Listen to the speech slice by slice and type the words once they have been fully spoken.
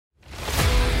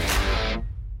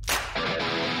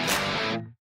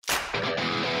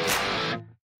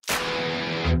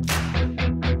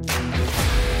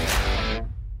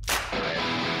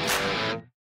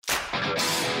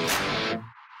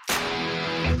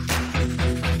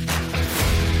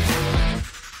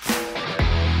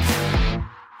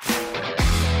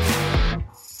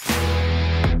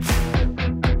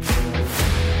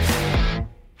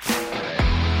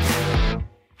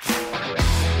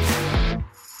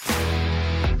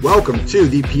Welcome to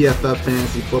the PFF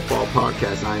Fantasy Football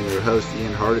Podcast. I am your host,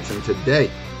 Ian Harditz, and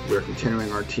today we're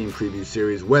continuing our team preview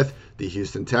series with the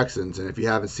Houston Texans. And if you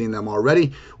haven't seen them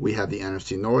already, we have the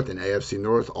NFC North and AFC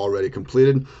North already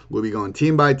completed. We'll be going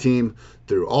team by team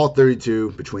through all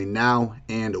 32 between now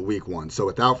and week 1. So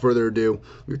without further ado,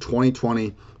 your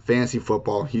 2020 Fantasy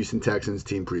Football Houston Texans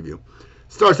team preview.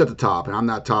 Starts at the top, and I'm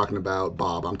not talking about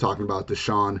Bob. I'm talking about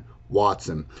Deshaun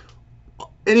Watson.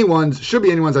 Should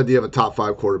be anyone's idea of a top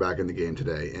 5 quarterback in the game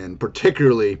today, and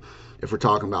particularly if we're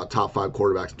talking about top 5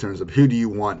 quarterbacks in terms of who do you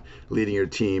want leading your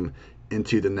team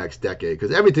into the next decade,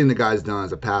 because everything the guy's done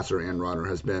as a passer and runner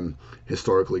has been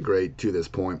historically great to this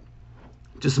point.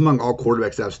 Just among all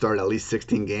quarterbacks that have started at least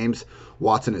 16 games,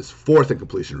 Watson is 4th in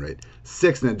completion rate,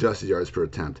 6th in adjusted yards per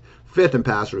attempt, 5th in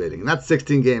passer rating, and that's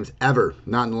 16 games ever,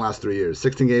 not in the last 3 years.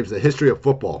 16 games in the history of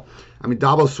football. I mean,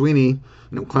 Dabo Swinney,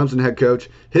 Clemson head coach,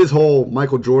 his whole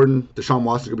Michael Jordan, Deshaun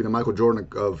Watson could be the Michael Jordan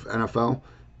of NFL.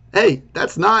 Hey,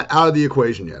 that's not out of the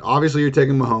equation yet. Obviously, you're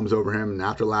taking Mahomes over him, and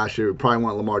after last year, we probably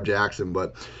want Lamar Jackson,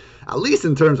 but at least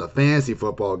in terms of fantasy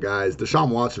football, guys, Deshaun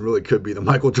Watson really could be the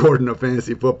Michael Jordan of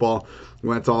fantasy football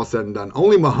when it's all said and done.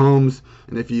 Only Mahomes,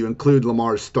 and if you include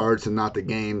Lamar's starts and not the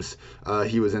games,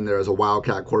 he was in there as a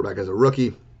wildcat quarterback as a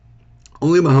rookie.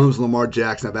 Only Mahomes and Lamar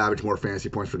Jackson have averaged more fantasy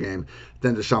points per game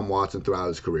than Deshaun Watson throughout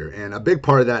his career. And a big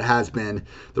part of that has been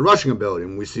the rushing ability.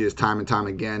 And we see this time and time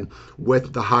again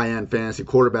with the high-end fantasy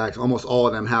quarterbacks. Almost all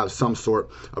of them have some sort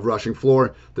of rushing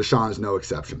floor. Deshaun is no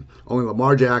exception. Only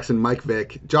Lamar Jackson, Mike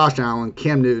Vick, Josh Allen,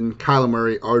 Cam Newton, Kyler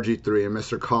Murray, RG3, and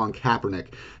Mr. Colin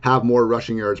Kaepernick have more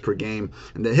rushing yards per game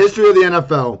in the history of the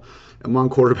NFL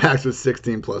among quarterbacks with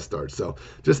 16-plus starts. So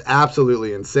just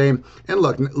absolutely insane. And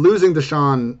look, losing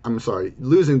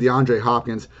DeAndre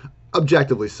Hopkins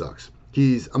objectively sucks.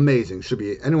 He's amazing. Should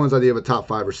be anyone's idea of a top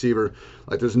 5 receiver.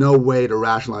 Like, there's no way to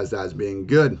rationalize that as being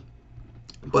good.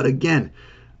 But again,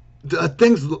 the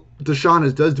things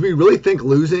Deshaun does, do we really think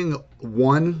losing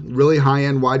one really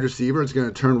high-end wide receiver is going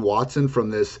to turn Watson from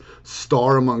this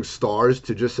star among stars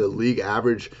to just a league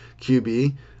average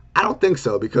QB? I don't think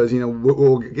so, because,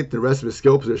 we'll get the rest of his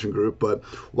skill position group, but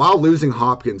while losing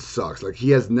Hopkins sucks, like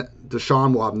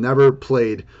Deshaun will have never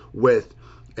played with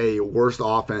a worse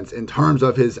offense in terms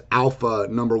of his alpha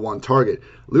number 1 target.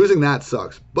 Losing that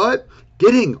sucks, but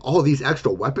getting all these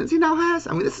extra weapons he now has,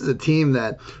 I mean, this is a team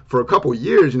that for a couple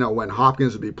years, when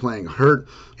Hopkins would be playing hurt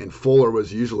and Fuller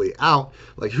was usually out,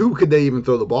 like, who could they even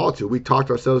throw the ball to? We talked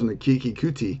ourselves into Kiki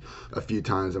Kuti a few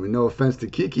times. I mean, no offense to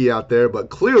Kiki out there, but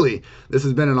clearly this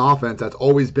has been an offense that's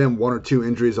always been 1 or 2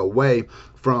 injuries away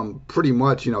from pretty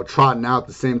much, trotting out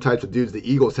the same types of dudes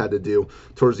the Eagles had to do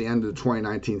towards the end of the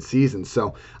 2019 season.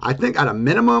 So I think at a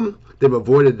minimum, they've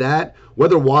avoided that.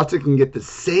 Whether Watson can get the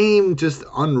same just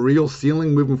unreal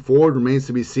ceiling moving forward remains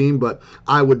to be seen, but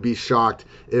I would be shocked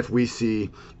if we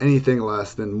see anything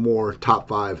less than more top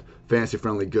 5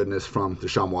 fantasy-friendly goodness from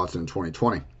Deshaun Watson in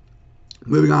 2020.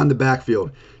 Moving on to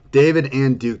backfield, David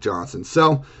and Duke Johnson.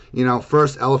 So,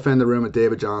 first elephant in the room with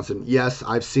David Johnson. Yes,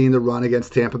 I've seen the run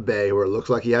against Tampa Bay where it looks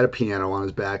like he had a piano on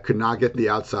his back, could not get the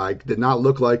outside, did not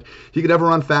look like he could ever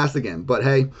run fast again. But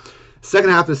hey,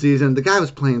 second half of the season, the guy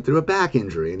was playing through a back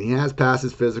injury, and he has passed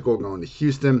his physical going to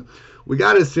Houston. We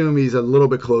got to assume he's a little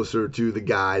bit closer to the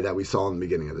guy that we saw in the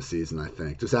beginning of the season, I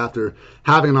think. Just after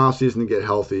having an offseason to get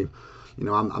healthy.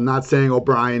 I'm not saying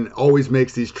O'Brien always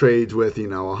makes these trades with,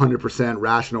 100%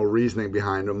 rational reasoning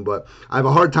behind them, but I have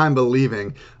a hard time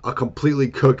believing a completely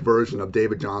cooked version of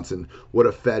David Johnson would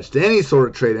have fetched any sort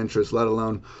of trade interest, let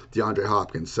alone DeAndre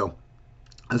Hopkins. So,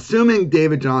 assuming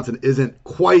David Johnson isn't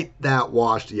quite that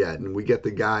washed yet, and we get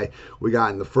the guy we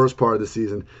got in the first part of the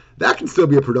season, that can still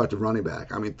be a productive running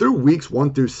back. I mean, through weeks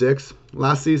 1 through 6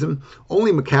 last season,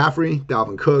 only McCaffrey,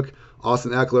 Dalvin Cook,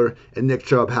 Austin Eckler, and Nick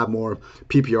Chubb have more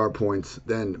PPR points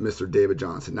than Mr. David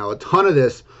Johnson. Now, a ton of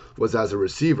this was as a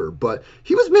receiver, but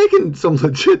he was making some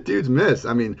legit dudes miss.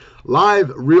 I mean,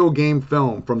 live real game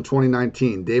film from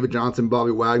 2019, David Johnson, Bobby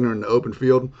Wagner in the open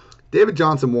field, David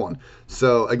Johnson won.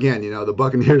 So, again, the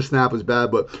Buccaneers snap was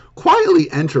bad, but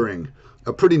quietly entering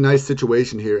a pretty nice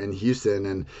situation here in Houston.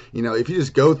 And, if you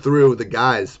just go through the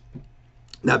guys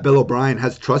that Bill O'Brien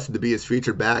has trusted to be his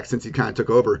featured back since he kind of took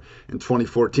over in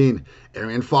 2014.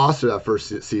 Arian Foster that first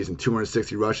season,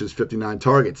 260 rushes, 59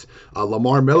 targets.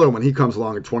 Lamar Miller, when he comes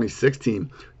along in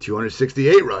 2016,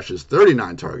 268 rushes,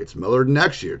 39 targets. Miller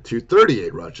next year,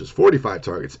 238 rushes, 45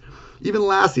 targets. Even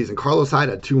last season, Carlos Hyde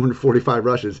had 245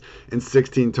 rushes and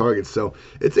 16 targets. So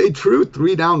it's a true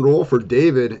 3-down role for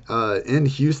David in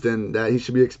Houston that he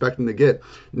should be expecting to get.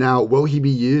 Now, will he be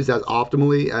used as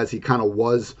optimally as he kind of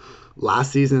was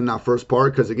last season in that first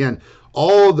part? Because again,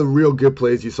 all the real good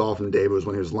plays you saw from David was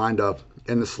when he was lined up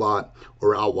in the slot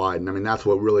or out wide. And I mean, that's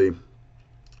what really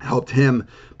helped him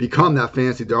become that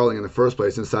fantasy darling in the first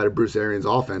place inside of Bruce Arians'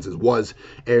 offenses was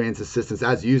Arians' assistance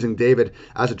as using David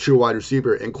as a true wide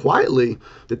receiver. And quietly,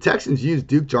 the Texans used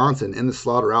Duke Johnson in the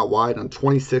slot or out wide on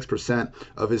 26%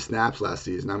 of his snaps last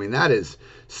season. I mean, that is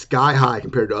sky high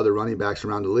compared to other running backs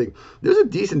around the league. There's a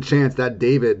decent chance that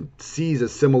David sees a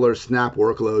similar snap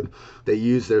workload. They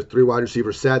use their 3 wide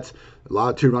receiver sets, a lot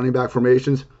of 2 running back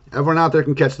formations. Everyone out there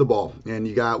can catch the ball, and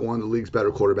you got one of the league's better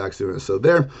quarterbacks doing it. So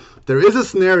there is a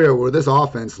scenario where this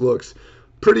offense looks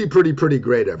pretty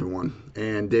great, everyone.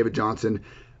 And David Johnson,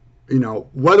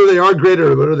 whether they are great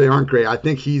or whether they aren't great, I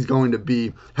think he's going to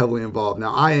be heavily involved.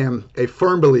 Now, I am a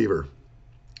firm believer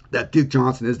that Duke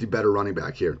Johnson is the better running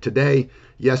back here. Today,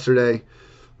 yesterday,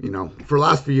 for the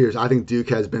last few years, I think Duke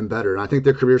has been better. And I think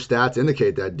their career stats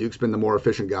indicate that Duke's been the more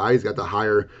efficient guy. He's got the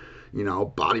higher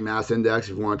body mass index.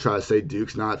 If you want to try to say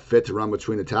Duke's not fit to run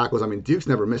between the tackles. I mean, Duke's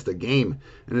never missed a game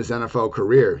in his NFL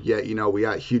career. Yet, we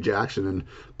got Hugh Jackson and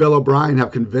Bill O'Brien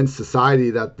have convinced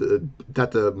society that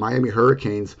the Miami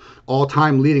Hurricanes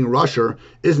all-time leading rusher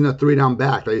isn't a 3-down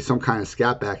back, that he's some kind of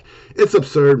scat back. It's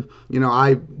absurd.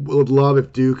 I would love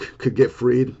if Duke could get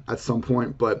freed at some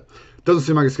point, but doesn't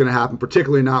seem like it's going to happen,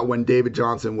 particularly not when David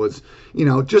Johnson was,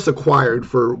 just acquired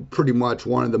for pretty much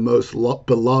one of the most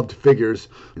beloved figures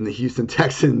in the Houston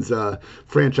Texans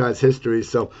franchise history.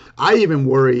 So I even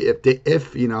worry if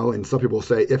and some people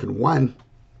say if and when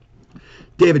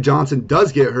David Johnson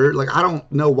does get hurt, I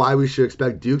don't know why we should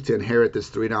expect Duke to inherit this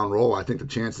 3-down role. I think the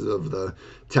chances of the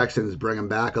Texans bringing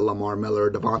back a Lamar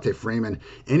Miller, Devontae Freeman,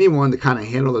 anyone to kind of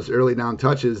handle those early down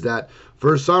touches that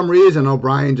for some reason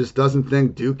O'Brien just doesn't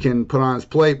think Duke can put on his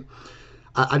plate.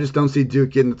 I just don't see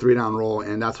Duke getting the 3-down role,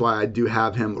 and that's why I do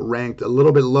have him ranked a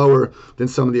little bit lower than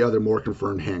some of the other more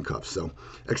confirmed handcuffs. So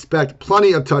expect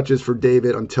plenty of touches for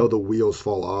David until the wheels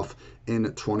fall off in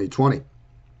 2020.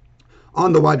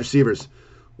 On the wide receivers,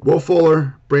 Will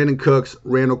Fuller, Brandon Cooks,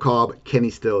 Randall Cobb,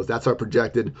 Kenny Stills. That's our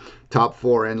projected top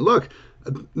 4. And look,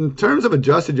 in terms of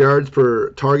adjusted yards per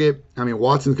target, I mean,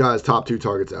 Watson's got his top 2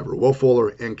 targets ever, Will Fuller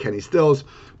and Kenny Stills.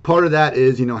 Part of that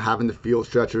is, having the field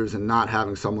stretchers and not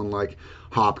having someone like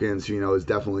Hopkins, is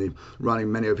definitely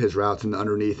running many of his routes in the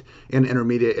underneath and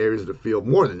intermediate areas of the field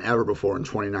more than ever before in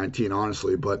 2019,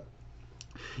 honestly. But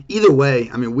either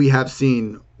way, I mean, we have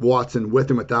seen Watson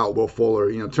with and without Will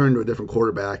Fuller, turn into a different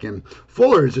quarterback. And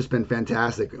Fuller has just been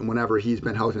fantastic whenever he's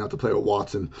been helping out to play with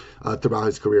Watson throughout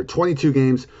his career. 22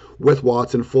 games with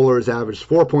Watson. Fuller has averaged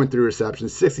 4.3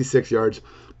 receptions, 66 yards,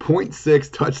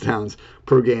 0.6 touchdowns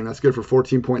per game. That's good for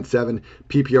 14.7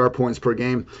 PPR points per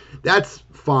game. That's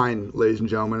fine, ladies and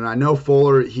gentlemen. And I know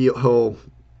Fuller, he'll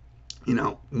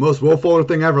most Will Fuller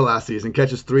thing ever last season,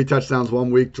 catches 3 touchdowns one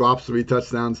week, drops 3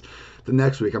 touchdowns the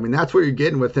next week. I mean, that's what you're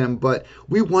getting with him, but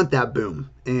we want that boom.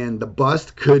 And the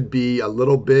bust could be a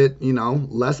little bit,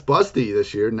 less busty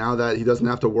this year now that he doesn't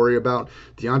have to worry about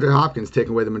DeAndre Hopkins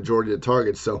taking away the majority of the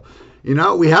targets. So,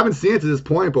 we haven't seen it to this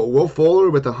point, but Will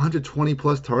Fuller with 120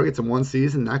 plus targets in one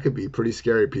season, that could be pretty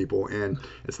scary, people. And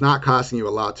it's not costing you a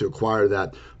lot to acquire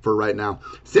that for right now.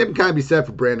 Same can kind of be said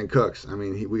for Brandon Cooks. I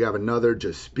mean, we have another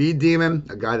just speed demon,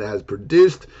 a guy that has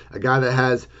produced, a guy that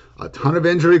has a ton of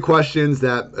injury questions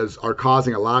that are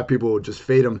causing a lot of people to just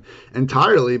fade him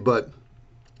entirely. But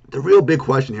the real big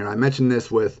question here, and I mentioned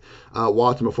this with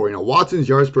Watson before, Watson's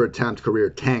yards per attempt career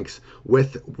tanks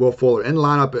with Will Fuller in the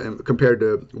lineup compared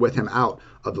to with him out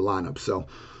of the lineup. So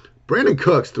Brandon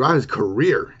Cooks, throughout his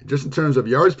career, just in terms of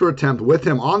yards per attempt with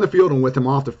him on the field and with him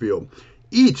off the field,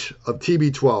 each of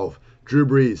TB12, Drew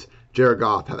Brees, Jared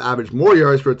Goff have averaged more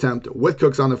yards per attempt with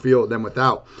Cooks on the field than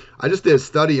without. I just did a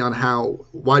study on how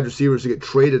wide receivers get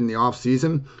traded in the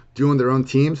offseason, doing their own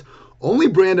teams. Only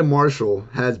Brandon Marshall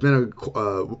has been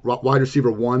a wide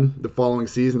receiver 1 the following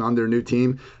season on their new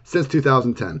team since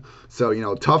 2010.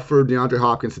 So, tough for DeAndre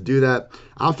Hopkins to do that.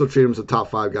 I'll still treat him as a top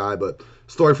 5 guy, but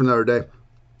story for another day.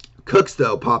 Cooks,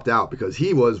 though, popped out because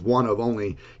he was one of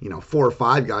only, 4 or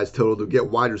 5 guys total to get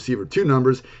wide receiver 2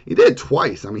 numbers. He did it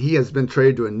twice. I mean, he has been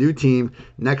traded to a new team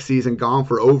next season, gone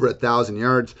for over 1,000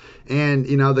 yards. And,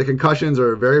 the concussions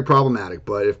are very problematic.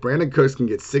 But if Brandon Cooks can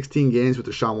get 16 games with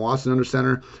Deshaun Watson under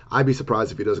center, I'd be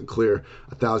surprised if he doesn't clear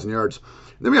 1,000 yards.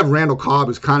 And then we have Randall Cobb,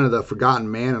 who's kind of the forgotten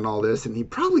man in all this, and he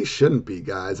probably shouldn't be,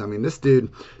 guys. I mean, this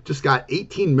dude just got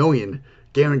 $18 million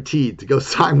guaranteed to go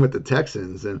sign with the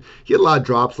Texans. And he had a lot of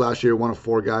drops last year, one of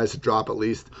 4 guys to drop at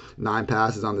least 9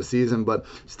 passes on the season, but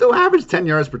still averaged 10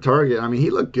 yards per target. I mean, he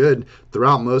looked good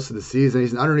throughout most of the season.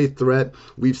 He's an underneath threat.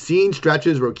 We've seen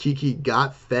stretches where Kiki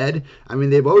got fed. I mean,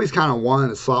 they've always kind of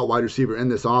wanted a slot wide receiver in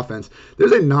this offense.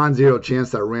 There's a non-zero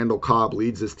chance that Randall Cobb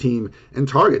leads this team in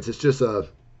targets. It's just a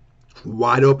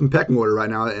wide open pecking order right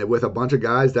now with a bunch of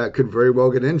guys that could very well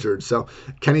get injured. So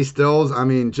Kenny Stills, I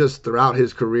mean, just throughout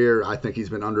his career, I think he's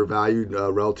been undervalued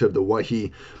relative to what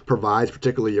he provides,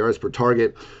 particularly yards per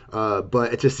target.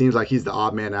 But it just seems like he's the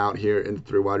odd man out here in the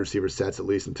 3 wide receiver sets, at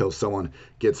least until someone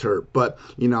gets hurt. But,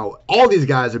 you know, all these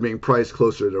guys are being priced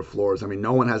closer to their floors. I mean,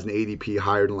 no one has an ADP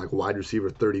higher than like wide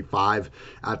receiver 35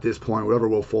 at this point, whatever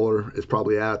Will Fuller is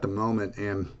probably at the moment.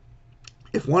 And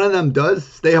if one of them does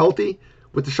stay healthy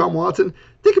with Deshaun Watson,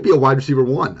 they could be a wide receiver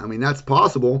 1. I mean, that's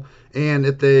possible. And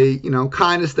if they, you know,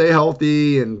 kind of stay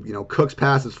healthy and, you know, Cooks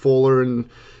passes Fuller and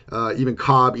even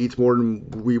Cobb eats more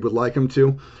than we would like him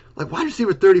to, like wide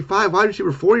receiver 35, wide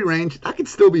receiver 40 range, that could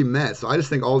still be met. So I just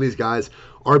think all these guys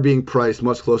are being priced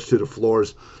much closer to the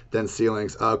floors than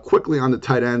ceilings. Quickly on the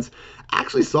tight ends,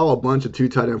 actually saw a bunch of 2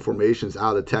 tight end formations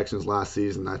out of the Texans last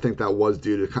season. I think that was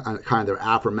due to kind of their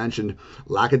aforementioned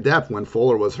lack of depth when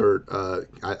Fuller was hurt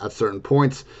at certain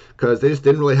points, because they just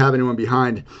didn't really have anyone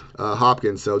behind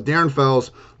Hopkins. So Darren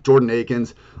Fells, Jordan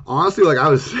Akins. Honestly, like I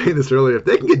was saying this earlier, if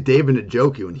they can get David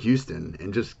Njoku in Houston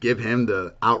and just give him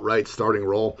the outright starting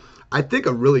role, I think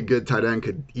a really good tight end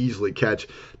could easily catch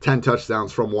 10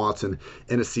 touchdowns from Watson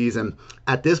in a season.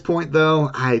 At this point,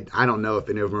 though, I don't know if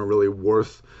any of them are really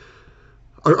worth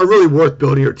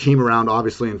building your team around,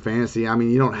 obviously, in fantasy. I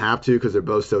mean, you don't have to because they're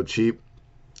both so cheap.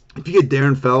 If you get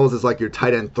Darren Fells as like your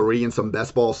tight end 3 in some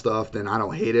best ball stuff, then I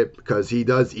don't hate it because he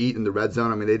does eat in the red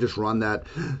zone. I mean,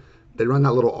 they run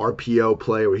that little RPO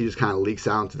play where he just kind of leaks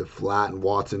out into the flat and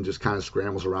Watson just kind of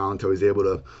scrambles around until he's able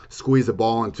to squeeze the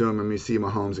ball into him. And we see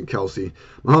Mahomes and Kelsey.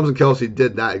 Mahomes and Kelsey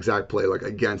did that exact play like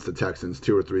against the Texans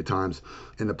 2 or 3 times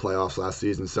in the playoffs last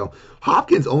season. So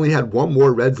Hopkins only had 1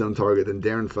 more red zone target than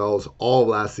Darren Fells all of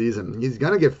last season. He's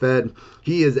going to get fed.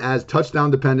 He is as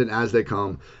touchdown dependent as they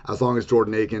come, as long as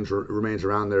Jordan Akins remains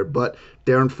around there. But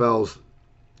Darren Fells,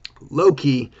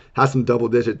 low-key, has some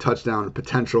double-digit touchdown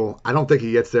potential. I don't think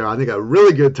he gets there. I think a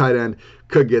really good tight end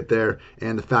could get there,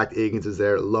 and the fact Akins is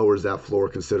there lowers that floor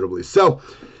considerably. So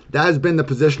that has been the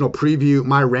positional preview.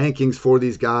 My rankings for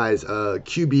these guys,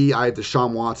 QB, I have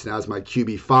Deshaun Watson as my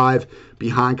QB 5,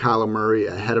 behind Kyler Murray,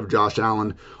 ahead of Josh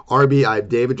Allen. RB, I have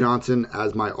David Johnson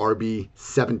as my RB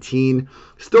 17,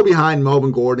 still behind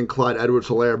Melvin Gordon, Clyde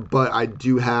Edwards-Helaire, but I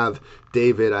do have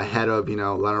David ahead of,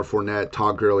 Leonard Fournette,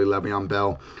 Todd Gurley, Le'Veon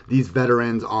Bell, these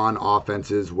veterans on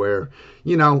offenses where,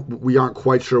 we aren't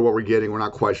quite sure what we're getting. We're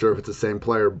not quite sure if it's the same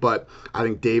player, but I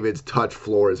think David's touch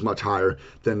floor is much higher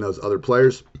than those other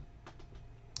players.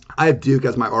 I have Duke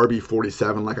as my RB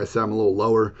 47. Like I said, I'm a little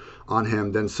lower on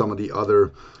him than some of the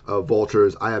other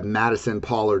vultures. I have Madison,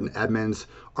 Pollard, and Edmonds,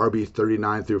 RB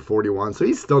 39 through 41. So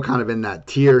he's still kind of in that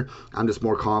tier. I'm just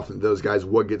more confident those guys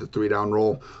would get the 3-down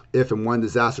role if and when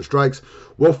disaster strikes.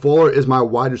 Will Fuller is my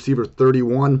wide receiver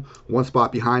 31, 1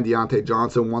 spot behind Deontay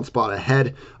Johnson, 1 spot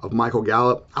ahead of Michael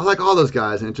Gallup. I like all those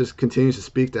guys, and it just continues to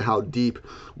speak to how deep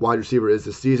wide receiver is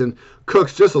this season.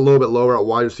 Cooks just a little bit lower at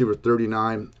wide receiver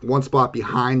 39, 1 spot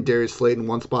behind Darius Slayton,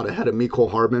 1 spot ahead of Mecole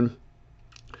Hardman.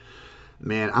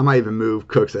 Man, I might even move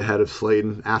Cooks ahead of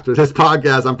Slayton after this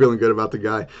podcast. I'm feeling good about the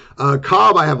guy.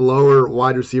 Cobb, I have lower,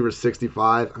 wide receiver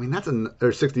 65. I mean,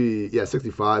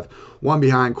 65. 1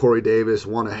 behind Corey Davis,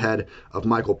 1 ahead of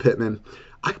Michael Pittman.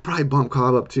 I could probably bump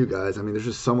Cobb up too, guys. I mean, there's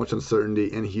just so much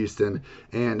uncertainty in Houston.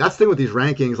 And that's the thing with these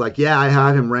rankings. Like, yeah, I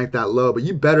have him ranked that low, but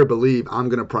you better believe I'm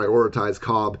going to prioritize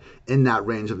Cobb in that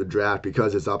range of the draft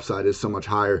because his upside is so much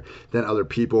higher than other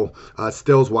people.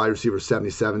 Stills, wide receiver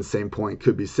 77, same point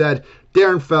could be said.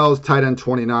 Darren Fells, tight end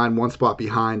 29, 1 spot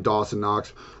behind Dawson Knox,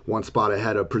 1 spot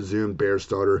ahead of presumed Bears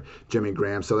starter Jimmy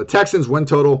Graham. So the Texans' win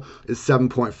total is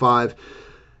 7.5.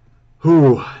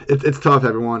 It's tough,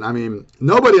 everyone. I mean,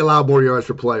 nobody allowed more yards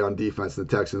per play on defense than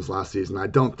the Texans last season. I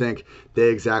don't think they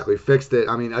exactly fixed it.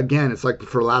 I mean, again, it's like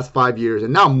for the last 5 years,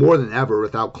 and now more than ever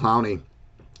without Clowney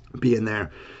being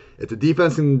there. If the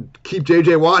defense can keep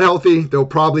J.J. Watt healthy, they'll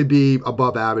probably be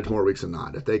above average more weeks than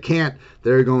not. If they can't,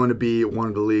 they're going to be one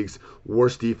of the league's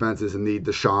worst defenses and need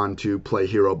Deshaun to play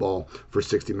hero ball for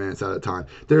 60 minutes at a time.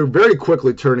 They're very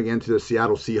quickly turning into the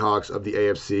Seattle Seahawks of the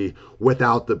AFC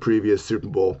without the previous Super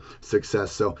Bowl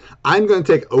success. So I'm going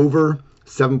to take over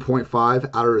 7.5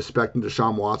 out of respect to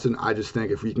Deshaun Watson. I just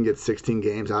think if we can get 16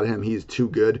 games out of him, he's too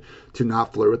good to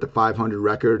not flirt with the 500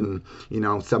 record. And,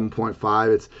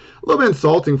 7.5, it's a little bit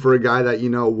insulting for a guy that,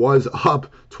 was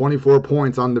up 24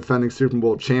 points on defending Super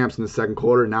Bowl champs in the second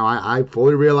quarter. Now, I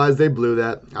fully realize they blew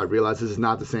that. I realize this is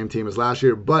not the same team as last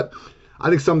year, but I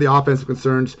think some of the offensive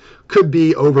concerns could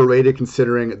be overrated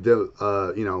considering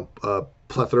the,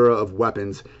 plethora of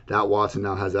weapons that Watson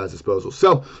now has at his disposal.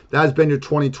 So that has been your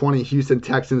 2020 Houston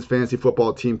Texans fantasy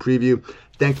football team preview.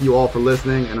 Thank you all for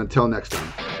listening, and until next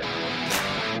time.